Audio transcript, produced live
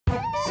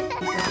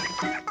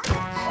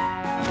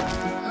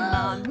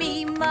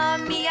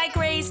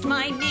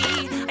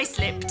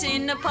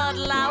a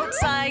puddle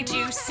outside,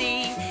 you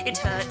see. It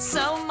hurts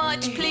so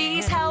much,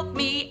 please help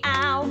me,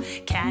 ow.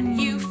 Can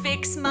you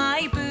fix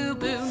my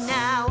boo-boo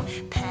now?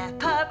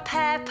 Peppa,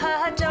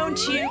 Peppa, don't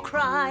you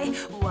cry.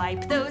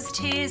 Wipe those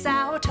tears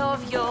out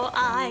of your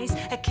eyes.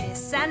 A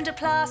kiss and a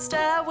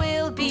plaster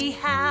will be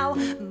how.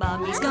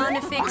 Mummy's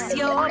gonna fix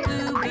your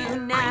boo-boo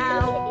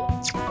now.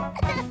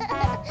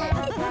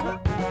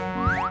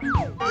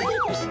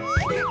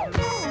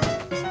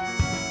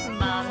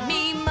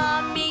 Mummy,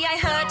 Mummy, I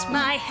hurt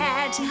my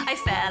head. I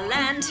fell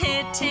and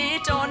hit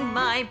it on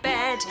my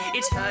bed.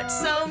 It hurts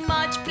so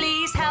much,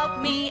 please help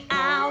me,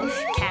 ow.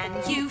 Can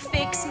you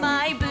fix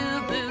my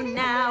boo-boo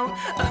now?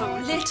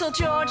 Oh, little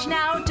George,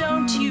 now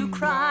don't you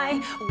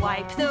cry.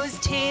 Wipe those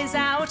tears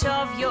out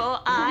of your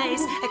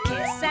eyes. A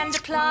kiss and a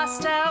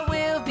plaster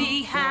will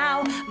be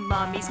how.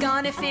 Mummy's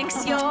gonna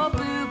fix your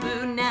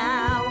boo-boo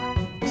now.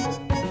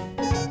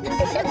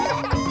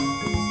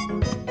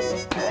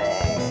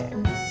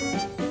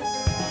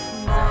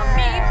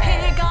 Mummy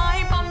Pig,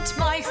 I bumped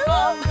my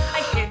thumb.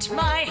 I hit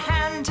my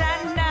hand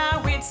and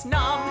now it's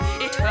numb.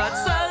 It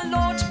hurts a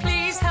lot,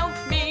 please help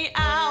me,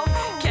 ow.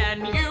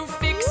 Can you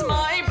fix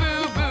my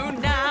boo-boo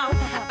now?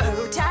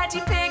 Oh,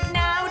 Daddy Pig,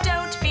 now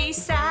don't be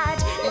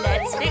sad.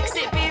 Let's fix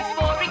it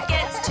before it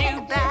gets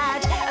too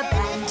bad. A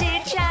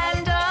bandage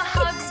and a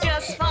hug's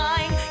just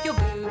fine. Your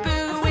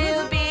boo-boo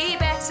will be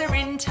better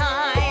in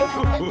time.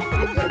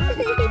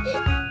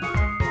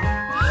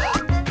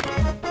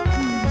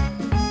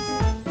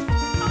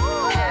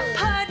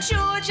 Peppa,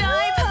 George,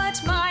 I've hurt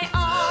my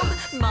arm.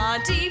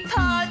 Muddy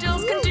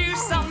puddles can do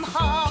some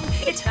harm.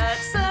 It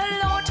hurts a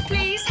lot,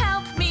 please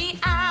help me,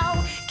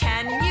 ow.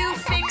 Can you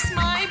fix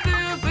my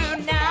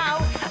boo-boo now?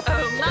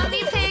 Oh,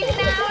 Mummy Pig,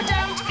 now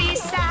don't be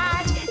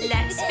sad.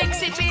 Let's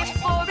fix it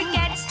before it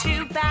gets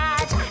too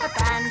bad. A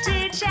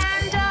bandage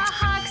and a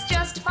hug's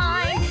just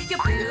fine. Your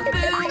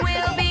boo-boo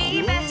will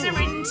be better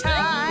in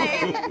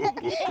time.